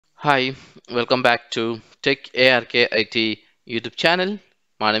Hi, welcome back to techarkit YouTube channel.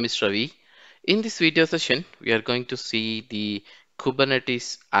 My name is Ravi. In this video session, we are going to see the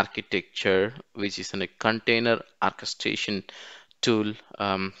Kubernetes architecture, which is a container orchestration tool.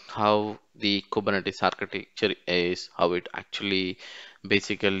 How the Kubernetes architecture is, how it actually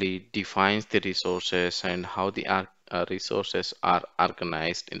basically defines the resources and how the resources are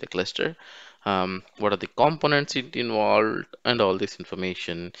organized in the cluster. What are the components it involved, and all this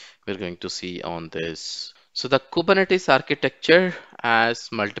information we're going to see on this. So the Kubernetes architecture has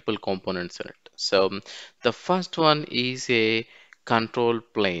multiple components in it. So the first one is a control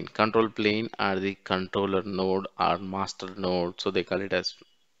plane. Control plane are the controller node or master node. So they call it as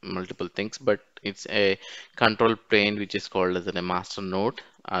multiple things, but it's a control plane which is called as a master node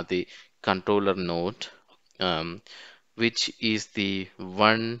or the controller node. Um, which is the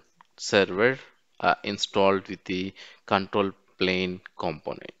one server installed with the control plane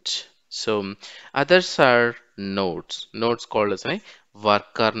component. So others are nodes. Nodes called as a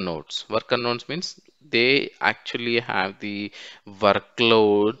worker nodes. Worker nodes means they actually have the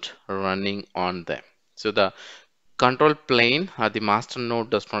workload running on them. So the control plane or the master node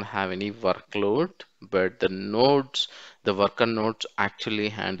does not have any workload, but the nodes, the worker nodes actually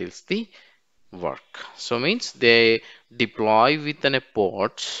handles the work. So means they deploy within a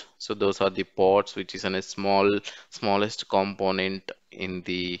pods. So those are the pods, which is in a smallest component in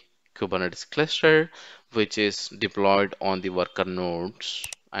the Kubernetes cluster, which is deployed on the worker nodes,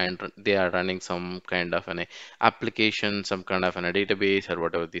 and they are running some kind of an application, some kind of a database or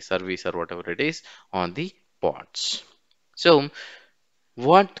whatever the service or whatever it is on the pods. So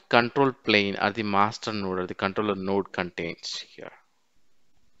what control plane or the master node or the controller node contains here?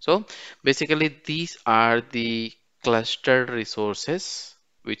 So basically these are the clustered resources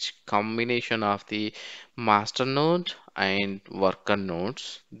which combination of the master node and worker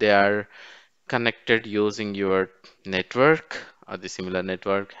nodes. They are connected using your network or the similar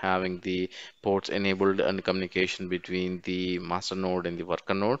network having the ports enabled and communication between the master node and the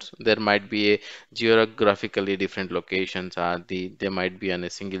worker nodes. There might be a geographically different locations or they might be on a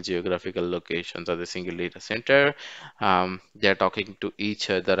single geographical locations or the single data center. They're talking to each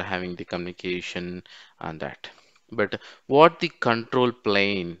other, having the communication and that. But what the control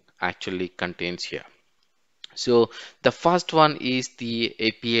plane actually contains here? So the first one is the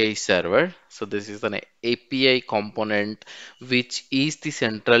API server. So this is an API component, which is the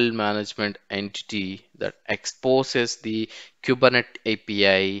central management entity that exposes the Kubernetes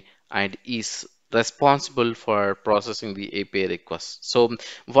API and is responsible for processing the API requests. So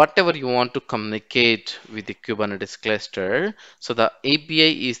whatever you want to communicate with the Kubernetes cluster, so the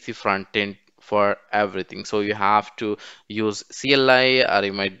API is the front end for everything. So you have to use CLI, or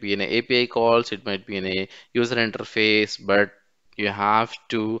it might be an API calls, it might be in a user interface, but you have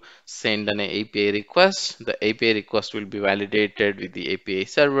to send an API request. The API request will be validated with the API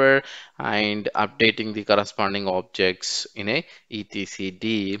server and updating the corresponding objects in a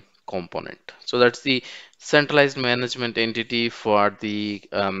etcd component. So that's the centralized management entity for the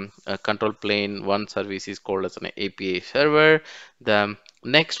control plane. One service is called as an API server. The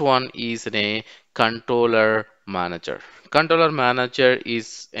next one is a controller manager. Controller manager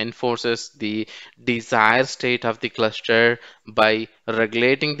is enforces the desired state of the cluster by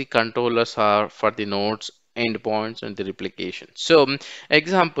regulating the controllers are for the nodes, endpoints, and the replication. So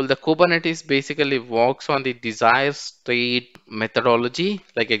example, the Kubernetes basically works on the desired state methodology.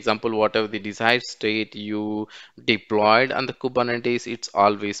 Like example, whatever the desired state you deployed on the Kubernetes, it's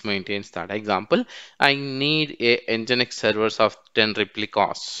always maintains that. Example, I need a Nginx servers of 10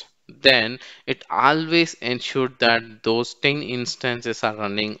 replicas. Then it always ensured that those 10 instances are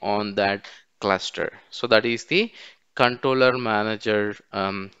running on that cluster. So that is the controller manager,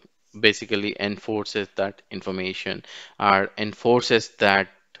 basically enforces that information or enforces that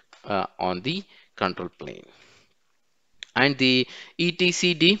on the control plane. And the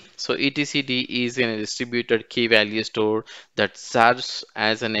etcd, so etcd is a distributed key value store that serves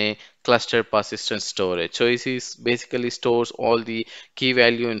as a cluster persistent storage. So it is basically stores all the key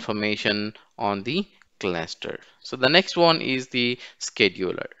value information on the cluster. So the next one is the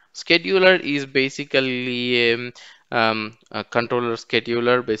scheduler. Scheduler is basically a controller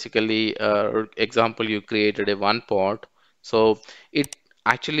scheduler. Basically, example, you created a one pod, so it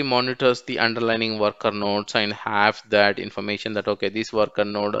actually monitors the underlying worker nodes and have that information that okay, this worker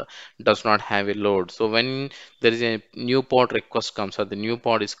node does not have a load. So when there is a new pod request comes or the new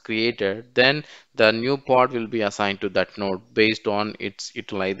pod is created, then the new pod will be assigned to that node based on its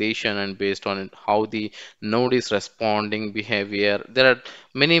utilization and based on how the node is responding behavior. There are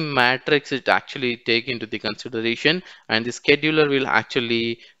many metrics it actually take into the consideration, and the scheduler will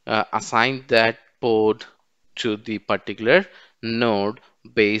actually assign that pod to the particular node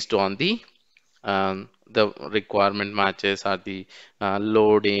based on the requirement matches or the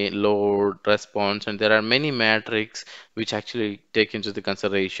load response, and there are many metrics which actually take into the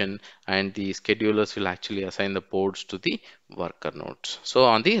consideration, and the schedulers will actually assign the pods to the worker nodes. So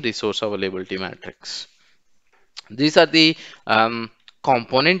on the resource availability matrix, these are the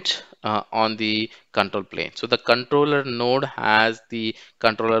component on the control plane. So the controller node has the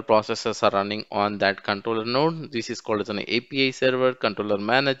controller processes are running on that controller node. This is called as an API server, controller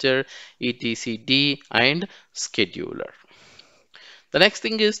manager, etcd, and scheduler. The next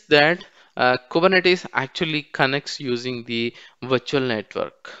thing is that Kubernetes actually connects using the virtual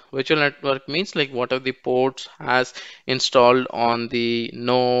network. Virtual network means like what are the ports has installed on the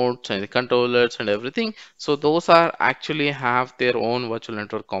nodes and the controllers and everything. So those are actually have their own virtual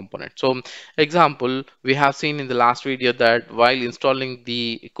network component. So example, we have seen in the last video that while installing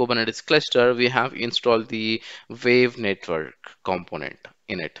the Kubernetes cluster, we have installed the Wave network component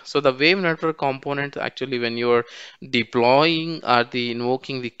in it. So the Wave network component actually when you're deploying or the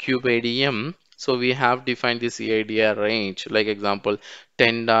invoking the kubeadm, so we have defined this CIDR range, like example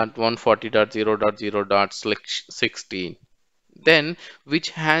 10.140.0.0.16, then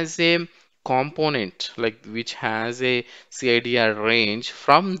which has a component like which has a CIDR range.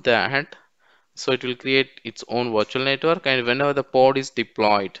 From that, so it will create its own virtual network, and whenever the pod is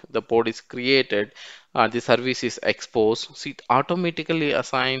deployed, the pod is created, the service is exposed, so it automatically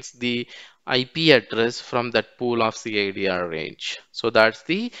assigns the IP address from that pool of CIDR range. So that's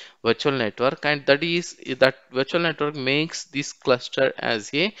the virtual network, and that virtual network makes this cluster as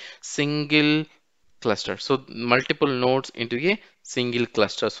a single cluster. So multiple nodes into a single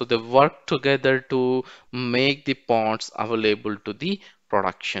cluster. So they work together to make the pods available to the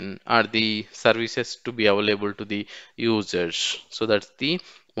production or the services to be available to the users. So that's the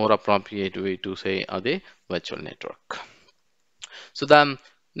more appropriate way to say the virtual network. So the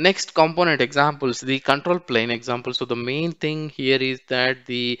next component examples, the control plane example. So the main thing here is that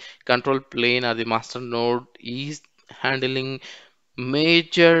the control plane or the master node is handling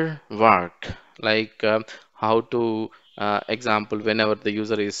major work, like how to example whenever the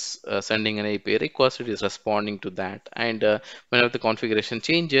user is sending an API request, it is responding to that, and whenever the configuration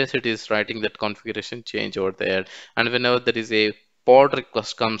changes, it is writing that configuration change over there, and whenever there is a pod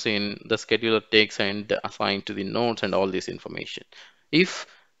request comes in, the scheduler takes and assign to the nodes and all this information. If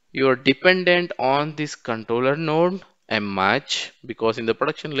you are dependent on this controller node a much, because in the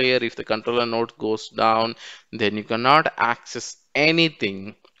production layer, if the controller node goes down, then you cannot access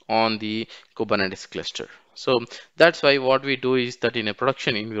anything on the Kubernetes cluster. So that's why what we do is that in a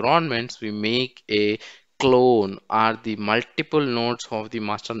production environments, we make a clone or the multiple nodes of the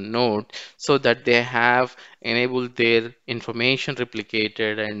master node, so that they have enabled their information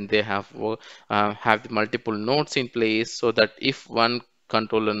replicated, and they have the multiple nodes in place, so that if one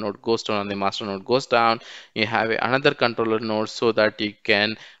controller node goes down and the master node goes down, you have another controller node, so that you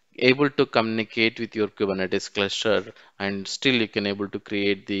can able to communicate with your Kubernetes cluster, and still you can able to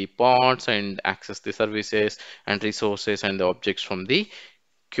create the pods and access the services and resources and the objects from the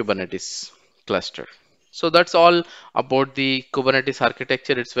Kubernetes cluster. So that's all about the Kubernetes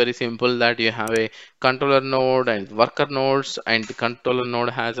architecture. It's very simple that you have a controller node and worker nodes, and the controller node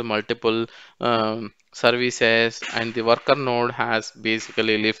has a multiple services, and the worker node has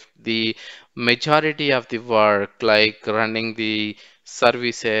basically lift the majority of the work, like running the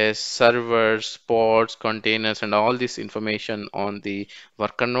services, servers, pods, containers, and all this information on the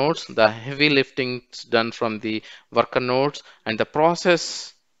worker nodes. The heavy lifting is done from the worker nodes, and the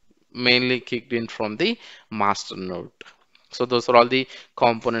process mainly kicked in from the master node. So those are all the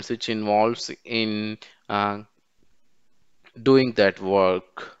components which involves in doing that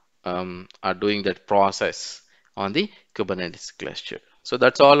work, or doing that process on the Kubernetes cluster. So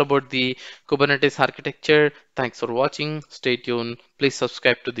that's all about the Kubernetes architecture. Thanks for watching. Stay tuned. Please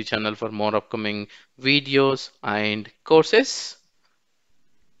subscribe to the channel for more upcoming videos and courses.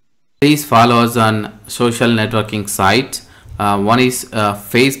 Please follow us on social networking sites. One is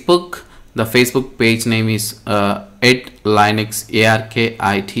Facebook. The Facebook page name is @Linux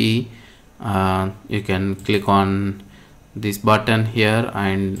ARKIT. You can click on this button here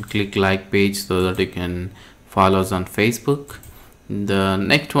and click like page so that you can follow us on Facebook. The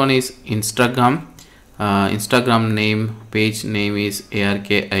next one is Instagram. Instagram name, page name is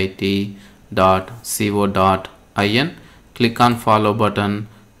arkit.co.in. Click on follow button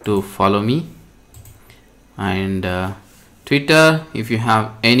to follow me. And Twitter, if you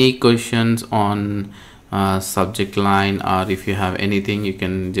have any questions on subject line, or if you have anything, you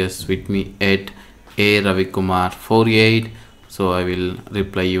can just tweet me at aravikumar48, so I will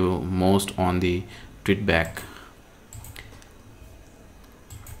reply you most on the tweet back.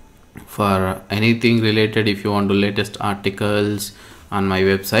 For anything related, if you want to latest articles on my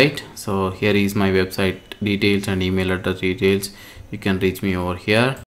website, so here is my website details and email address details. You can reach me over here.